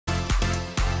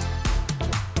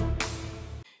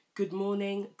Good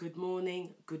morning, good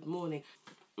morning, good morning.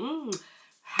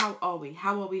 How are we?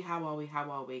 How are we? How are we?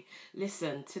 How are we?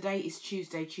 Listen, today is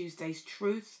Tuesday, Tuesday's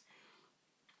Truth.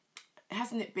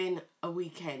 Hasn't it been a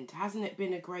weekend? Hasn't it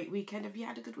been a great weekend? Have you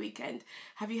had a good weekend?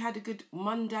 Have you had a good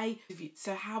Monday?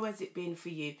 So how has it been for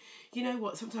you? You know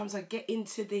what? Sometimes I get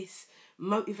into this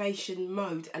motivation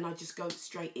mode and I just go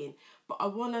straight in. But I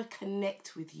want to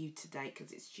connect with you today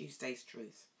because it's Tuesday's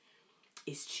Truth.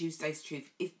 It's Tuesday's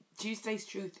Truth. Tuesday's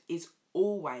Truth is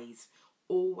always,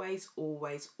 always,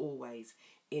 always, always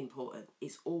important.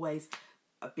 It's always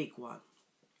a big one.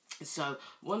 So I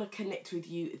want to connect with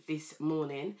you this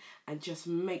morning and just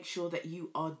make sure that you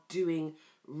are doing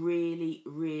really,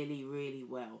 really, really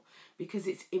well, because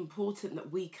it's important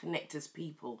that we connect as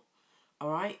people.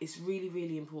 All right? It's really,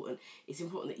 really important. It's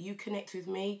important that you connect with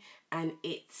me, and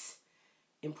it's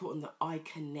important that I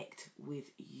connect with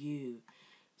you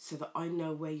so that I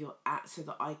know where you're at, so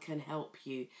that I can help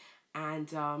you.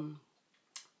 And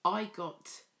I got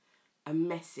a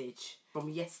message from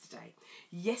yesterday.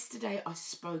 Yesterday I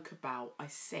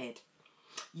said,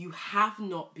 you have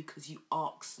not because you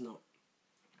ask not.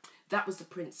 That was the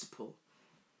principle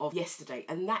of yesterday,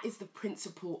 and that is the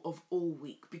principle of all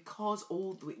week, because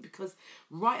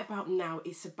right about now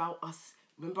it's about us.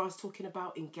 Remember I was talking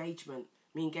about engagement,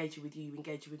 me engaging with you, you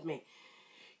engaging with me.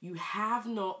 You have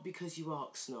not because you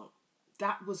ask not.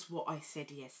 That was what I said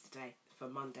yesterday for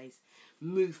Monday's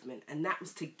movement, and that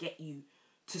was to get you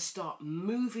to start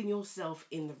moving yourself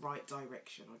in the right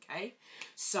direction, okay?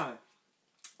 So,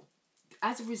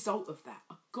 as a result of that,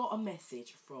 I got a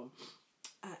message from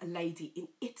a lady in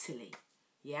Italy,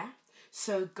 yeah?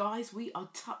 So, guys, we are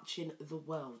touching the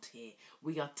world here.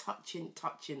 We are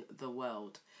touching the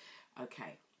world,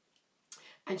 okay?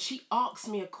 And she asked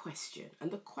me a question,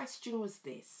 and the question was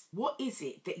this: what is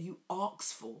it that you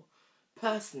ask for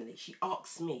personally? She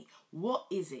asked me, what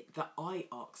is it that I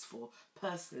ask for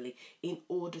personally in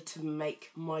order to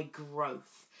make my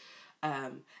growth,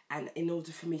 and in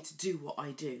order for me to do what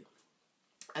I do?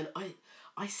 And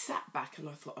I sat back and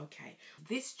I thought, okay,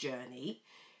 this journey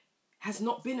has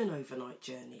not been an overnight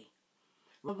journey.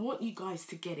 I want you guys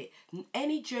to get it.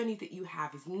 Any journey that you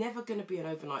have is never going to be an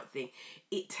overnight thing.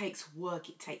 It takes work,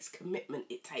 it takes commitment,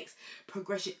 it takes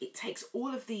progression, it takes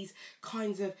all of these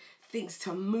kinds of things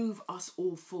to move us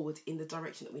all forward in the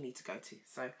direction that we need to go to.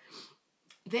 So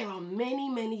there are many,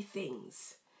 many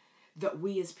things that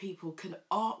we as people can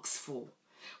ask for.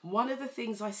 One of the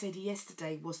things I said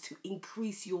yesterday was to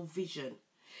increase your vision.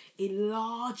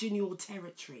 Enlarging your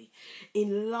territory,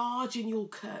 enlarging your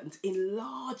curtains,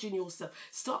 enlarging yourself.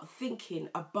 Start thinking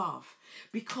above,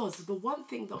 because the one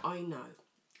thing that I know,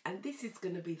 and this is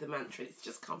going to be the mantra, it's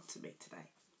just come to me today.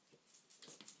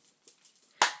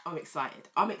 I'm excited,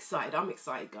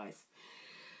 guys.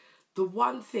 The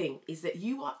one thing is that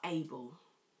you are able,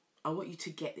 I want you to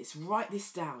get this, write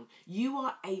this down. You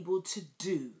are able to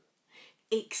do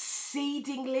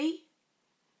exceedingly,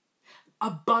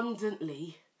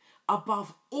 abundantly,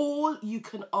 above all you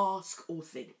can ask or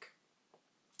think.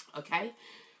 Okay?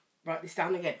 Write this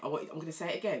down again. I'm going to say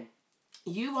it again.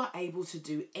 You are able to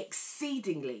do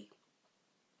exceedingly,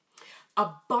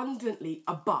 abundantly,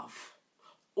 above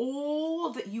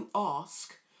all that you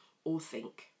ask or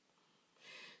think.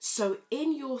 So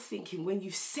in your thinking, when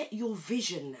you set your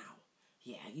vision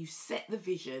now, you set the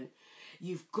vision,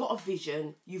 you've got a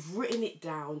vision, you've written it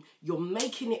down, you're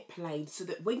making it plain so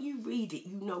that when you read it,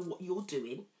 you know what you're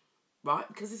doing, right?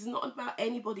 Because it's not about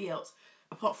anybody else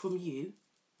apart from you,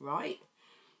 right?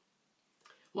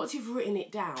 Once you've written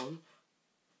it down,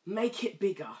 make it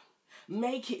bigger.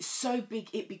 Make it so big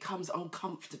it becomes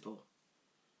uncomfortable.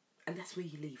 And that's where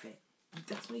you leave it.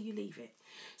 That's where you leave it.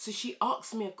 So she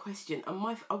asked me a question,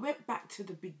 and I went back to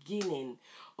the beginning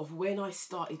of when I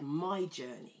started my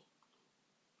journey.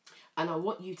 And I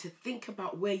want you to think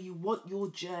about where you want your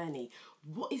journey.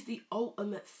 What is the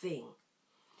ultimate thing?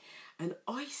 And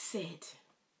I said,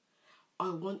 I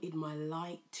wanted my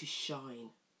light to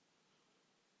shine.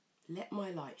 Let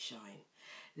my light shine.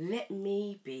 Let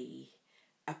me be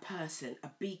a person,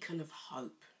 a beacon of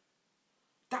hope.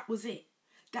 That was it.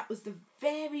 That was the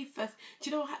very first. Do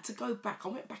you know, I had to go back. I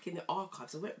went back in the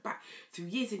archives. I went back through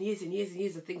years and years and years and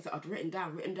years of things that I'd written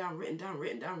down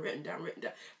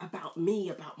about me,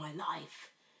 about my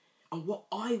life, and what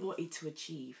I wanted to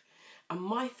achieve. And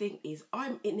my thing is,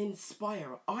 I'm an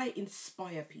inspirer. I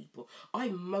inspire people. I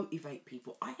motivate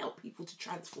people. I help people to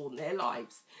transform their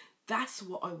lives. That's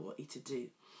what I wanted to do.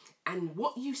 And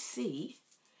what you see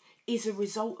is a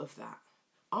result of that.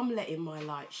 I'm letting my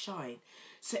light shine.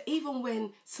 So even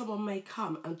when someone may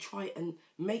come and try and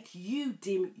make you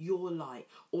dim your light,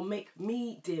 or make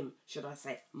me dim, should I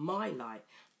say, my light,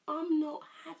 I'm not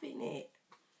having it.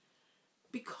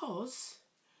 Because,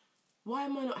 why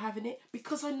am I not having it?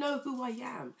 Because I know who I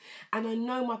am and I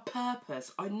know my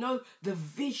purpose. I know the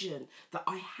vision that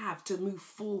I have to move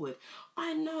forward.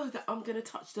 I know that I'm going to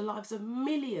touch the lives of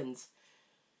millions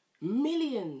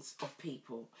of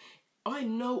people. I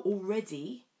know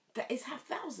already that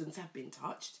thousands have been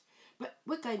touched, but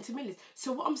we're going to millions.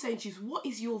 So what I'm saying to you is, what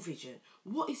is your vision?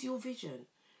 What is your vision?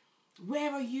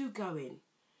 Where are you going?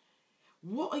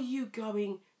 What are you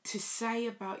going to say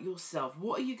about yourself?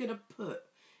 What are you going to put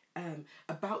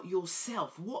about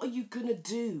yourself? What are you going to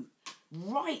do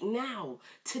right now,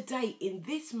 today, in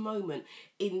this moment,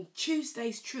 in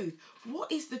Tuesday's truth?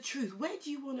 What is the truth? Where do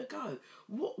you want to go?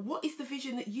 What is the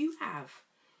vision that you have?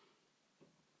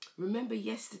 Remember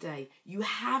yesterday, you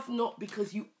have not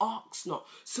because you ask not.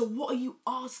 So what are you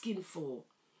asking for?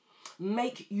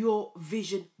 Make your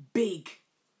vision big.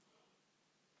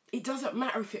 It doesn't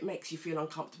matter if it makes you feel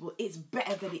uncomfortable. It's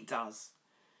better that it does.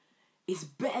 It's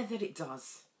better that it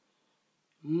does.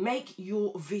 Make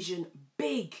your vision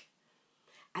big.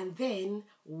 And then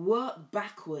work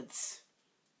backwards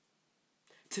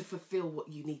to fulfill what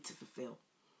you need to fulfill.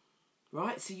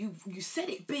 Right? So you set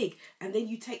it big and then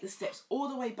you take the steps all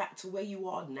the way back to where you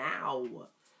are now.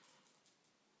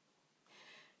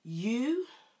 You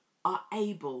are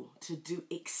able to do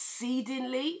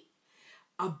exceedingly,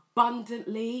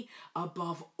 abundantly,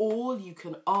 above all you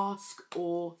can ask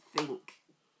or think.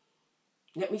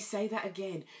 Let me say that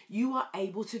again. You are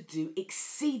able to do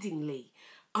exceedingly,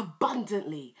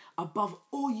 abundantly, above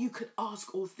all you could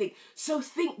ask or think. So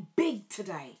think big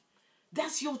today.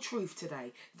 That's your truth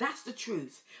today. That's the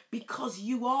truth. Because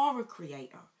you are a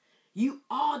creator. You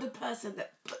are the person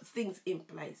that puts things in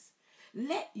place.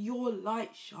 Let your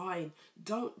light shine.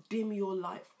 Don't dim your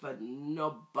light for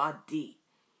nobody.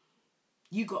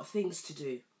 You got things to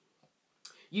do.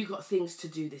 You got things to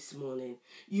do this morning.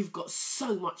 You've got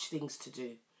so much things to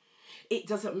do. It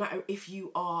doesn't matter if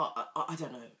you are, I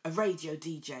don't know, a radio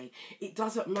DJ. It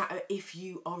doesn't matter if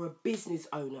you are a business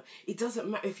owner. It doesn't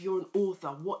matter if you're an author.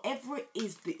 Whatever it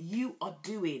is that you are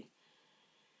doing,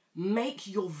 make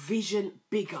your vision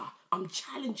bigger. I'm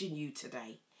challenging you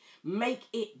today. Make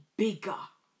it bigger.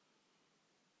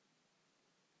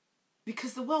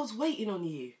 Because the world's waiting on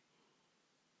you.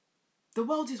 The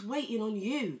world is waiting on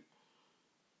you.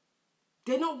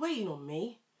 They're not waiting on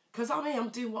me. Because I'm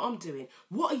doing what I'm doing.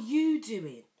 What are you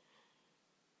doing?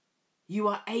 You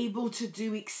are able to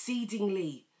do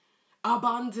exceedingly,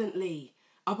 abundantly,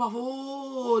 above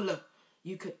all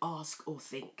you could ask or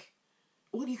think.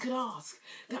 All you could ask.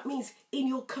 That means in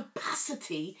your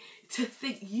capacity to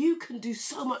think you can do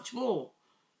so much more.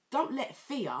 Don't let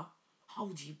fear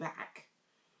hold you back.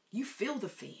 You feel the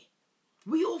fear.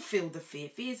 We all feel the fear.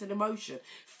 Fear is an emotion.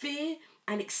 Fear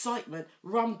and excitement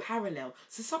run parallel.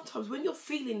 So sometimes when you're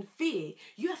feeling fear,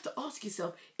 you have to ask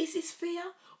yourself, is this fear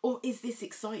or is this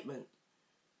excitement?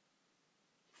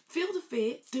 Feel the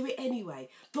fear, do it anyway.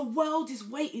 The world is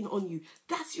waiting on you.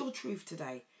 That's your truth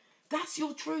today. That's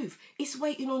your truth. It's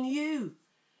waiting on you.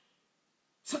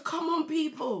 So come on,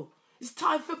 people. It's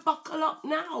time for buckle up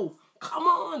now. Come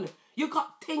on. You've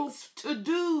got things to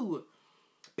do.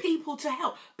 People to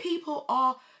help. People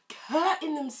are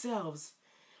hurting themselves.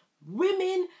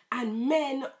 Women and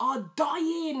men are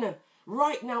dying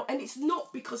right now. And it's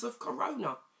not because of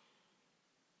corona.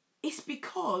 It's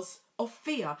because of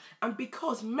fear. And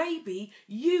because maybe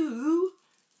you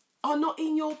are not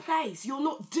in your place. You're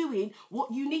not doing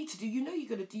what you need to do. You know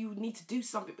you need to do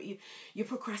something, but you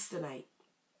procrastinate.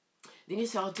 Then you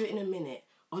say, I'll do it in a minute.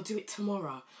 I'll do it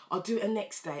tomorrow. I'll do it the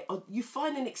next day. You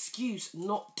find an excuse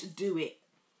not to do it.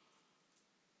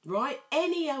 Right?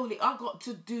 I've got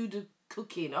to do the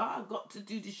cooking. I've got to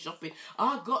do the shopping.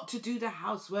 I've got to do the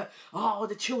housework. Oh,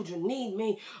 the children need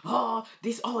me.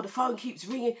 The phone keeps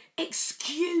ringing.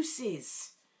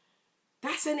 Excuses.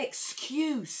 That's an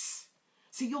excuse.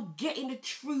 So you're getting the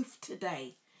truth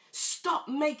today. Stop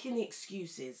making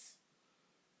excuses.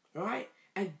 Right?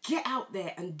 And get out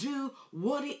there and do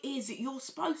what it is that you're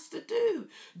supposed to do.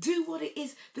 Do what it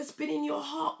is that's been in your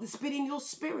heart, that's been in your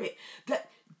spirit. That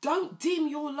don't dim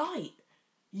your light.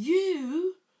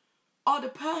 You are the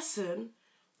person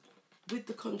with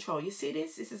the control. You see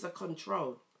this? This is a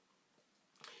control.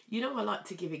 You know, I like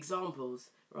to give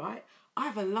examples, right? I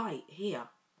have a light here.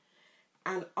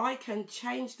 And I can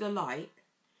change the light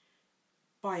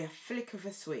by a flick of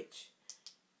a switch.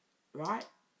 Right?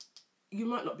 You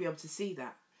might not be able to see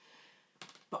that.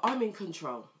 But I'm in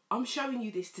control. I'm showing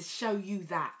you this to show you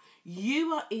that.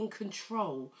 You are in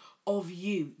control of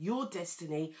you, your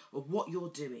destiny, of what you're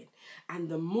doing. And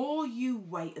the more you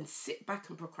wait and sit back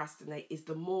and procrastinate is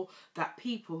the more that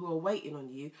people who are waiting on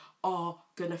you are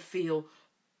going to feel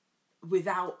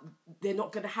they're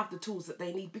not going to have the tools that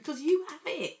they need, because you have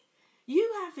it.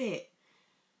 You have it.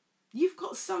 You've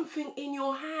got something in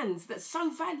your hands that's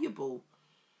so valuable.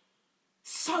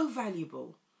 So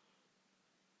valuable.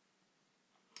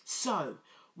 So,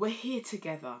 we're here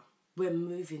together. We're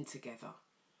moving together.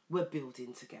 We're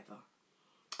building together.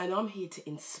 And I'm here to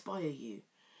inspire you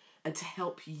and to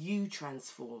help you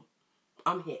transform.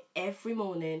 I'm here every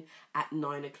morning at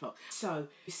 9 o'clock. So,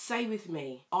 say with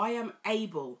me, I am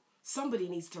able. Somebody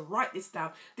needs to write this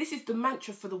down. This is the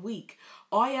mantra for the week.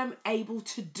 I am able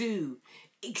to do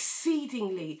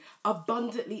exceedingly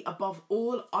abundantly above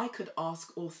all I could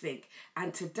ask or think.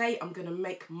 And today I'm going to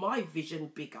make my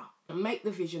vision bigger. And make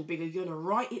the vision bigger. You're going to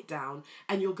write it down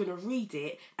and you're going to read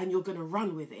it and you're going to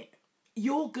run with it.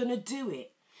 You're going to do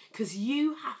it because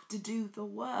you have to do the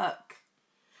work.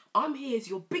 I'm here as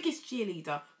your biggest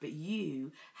cheerleader, but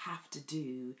you have to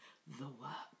do the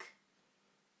work.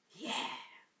 Yeah.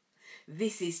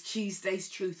 This is Tuesday's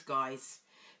truth, guys.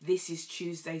 This is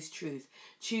Tuesday's truth.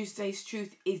 Tuesday's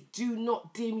truth is do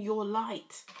not dim your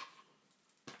light.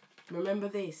 Remember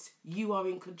this, you are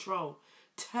in control.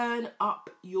 Turn up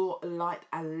your light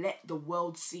and let the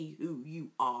world see who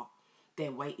you are.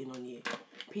 They're waiting on you.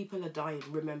 People are dying.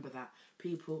 Remember that.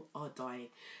 People are dying.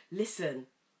 Listen,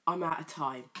 I'm out of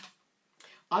time.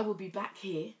 I will be back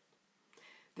here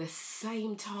the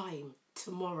same time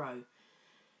tomorrow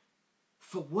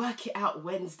for Work It Out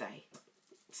Wednesday.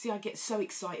 See, I get so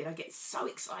excited. I get so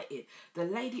excited. The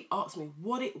lady asked me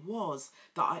what it was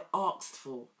that I asked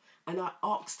for. And I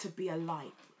asked to be a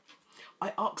light.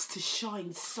 I asked to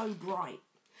shine so bright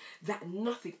that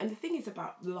nothing... And the thing is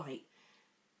about light,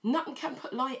 nothing can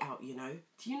put light out, you know.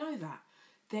 Do you know that?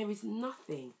 There is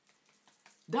nothing.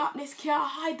 Darkness can't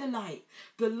hide the light.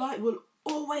 The light will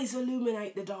always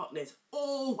illuminate the darkness.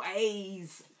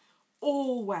 Always.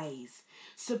 Always.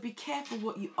 So be careful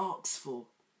what you ask for.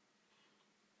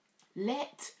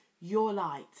 Let your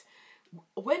light.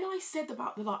 When I said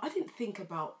about the light, I didn't think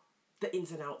about the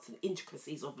ins and outs and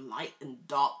intricacies of light and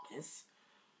darkness.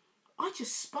 I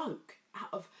just spoke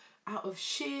out of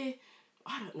sheer,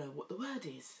 I don't know what the word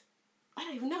is. I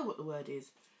don't even know what the word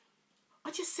is. I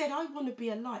just said I want to be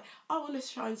a light. I want to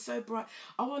shine so bright.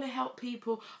 I want to help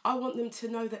people. I want them to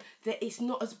know that it's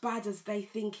not as bad as they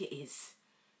think it is.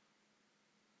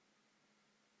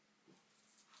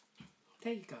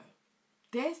 There you go.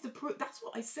 There's the proof. That's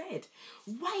what I said.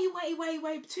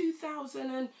 Way,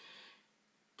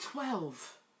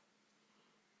 2012.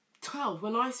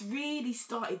 When I really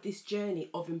started this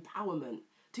journey of empowerment.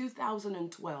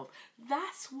 2012.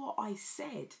 That's what I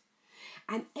said.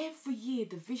 And every year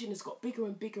the vision has got bigger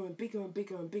and bigger and bigger and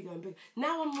bigger and bigger and bigger.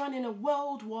 Now I'm running a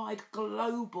worldwide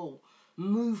global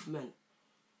movement.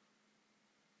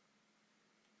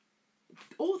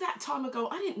 All that time ago,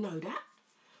 I didn't know that.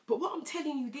 But what I'm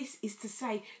telling you this is to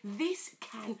say, this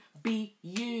can be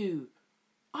you.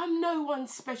 I'm no one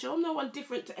special. I'm no one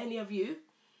different to any of you.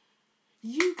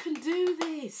 You can do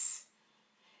this.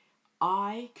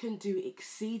 I can do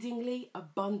exceedingly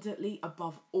abundantly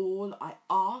above all I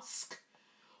ask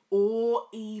or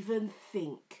even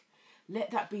think.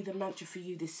 Let that be the mantra for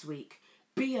you this week.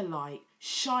 Be a light,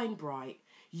 shine bright.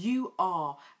 You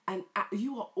are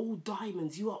all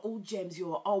diamonds, you are all gems,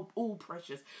 you are all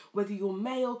precious. Whether you're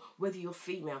male, whether you're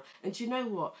female. And do you know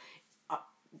what?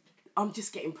 I'm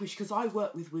just getting pushed because I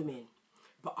work with women.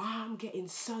 But I'm getting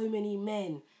so many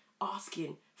men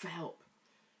asking for help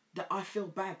that I feel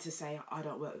bad to say I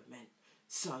don't work with men.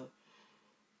 So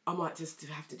I might just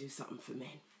have to do something for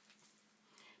men.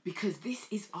 Because this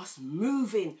is us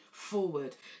moving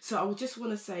forward. So I would just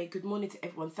want to say good morning to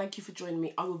everyone. Thank you for joining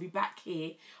me. I will be back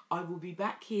here. I will be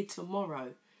back here tomorrow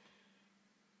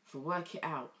for Work It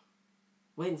Out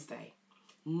Wednesday,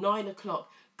 9 o'clock.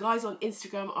 Guys on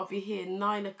Instagram, I'll be here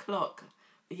 9 o'clock.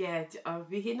 Yeah, I'll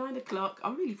be here 9 o'clock.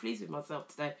 I'm really pleased with myself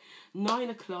today.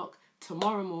 9 o'clock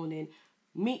tomorrow morning.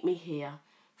 Meet me here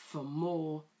for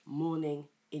more morning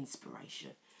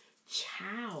inspiration.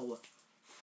 Ciao.